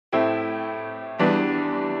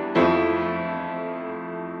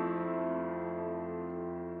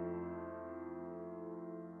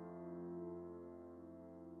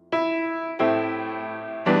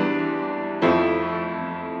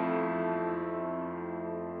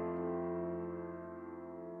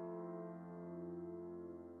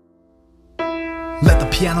Let the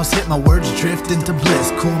pianos hit, my words drift into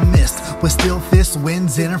bliss. Cool mist with steel fists,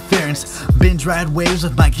 wind's interference. Binge ride waves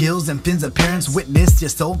with my gills and fins appearance. Witness your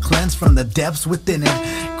soul cleanse from the depths within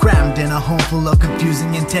it. Crammed in a home full of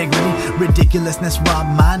confusing integrity. Ridiculousness rob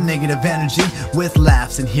my negative energy. With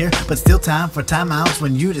laughs in here, but still time for timeouts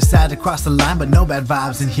when you decide to cross the line, but no bad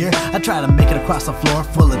vibes in here. I try to make it across the floor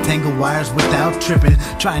full of tangled wires without tripping.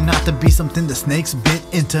 Trying not to be something the snakes bit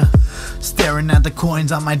into. Staring at the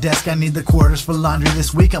coins on my desk, I need the quarters for laundry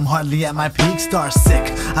this week. I'm hardly at my peak, star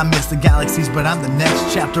sick. I miss the galaxies, but I'm the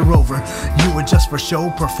next chapter over. You were just for show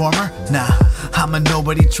performer? Nah, I'm a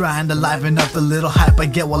nobody trying to liven up the little hype I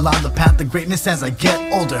get while on the path to greatness as I get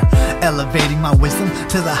older. Elevating my wisdom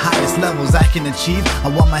to the highest levels I can achieve. I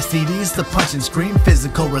want my CDs to punch and scream,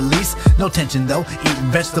 physical release. No tension though,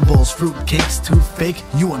 eating vegetables, fruit cakes, too fake,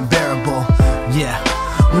 you unbearable. Yeah,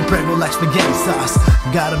 we preggo like spaghetti sauce.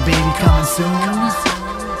 Got a baby coming soon.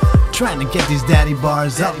 Trying to get these daddy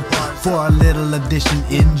bars up for our little edition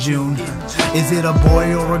in June. Is it a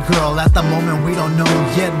boy or a girl? At the moment we don't know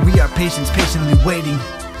yet. We are patiently waiting.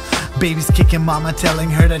 Baby's kicking mama, telling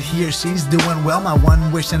her that he or she's doing well. My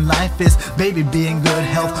one wish in life is baby be in good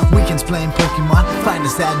health. Weekends playing Pokemon, find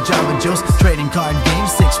us at Java Joe's. Trading card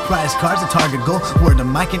games, 6 prize cards, a target goal. Word to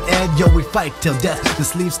Mike and Ed, yo we fight till death. The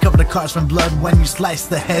sleeves cover the cards from blood when you slice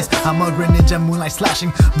the heads. I'm a ninja, moonlight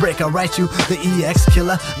slashing, break I'll write you. The EX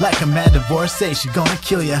killer, like a mad divorcee, she gonna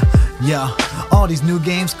kill ya. Yo, all these new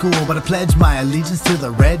games cool, but I pledge my allegiance to the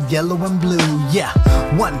red, yellow and blue. Yeah,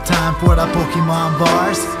 1 time for the Pokemon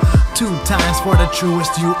bars, 2 times for the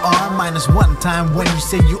truest you are, minus 1 time when you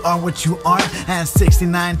say you are what you aren't, and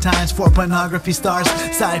 69 times for pornography stars.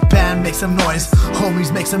 Saipan, make some noise,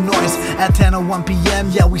 homies make some noise. At 10:01 p.m.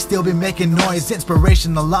 yeah we still be making noise.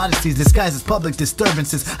 Inspirational odysseys disguised as public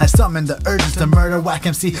disturbances. I summon the urges to murder whack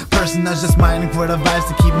MC personas, just mining for the vibes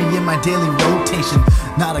to keep me in my daily rotation.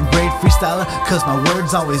 Not a great freestyler, cause my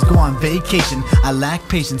words always go on vacation. I lack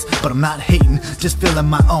patience, but I'm not hating, just filling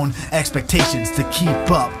my own expectations to keep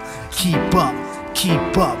up. Keep up,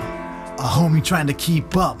 keep up. A homie trying to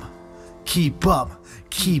keep up. Keep up,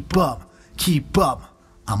 keep up, keep up.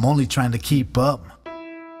 I'm only trying to keep up.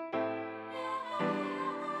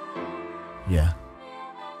 Yeah.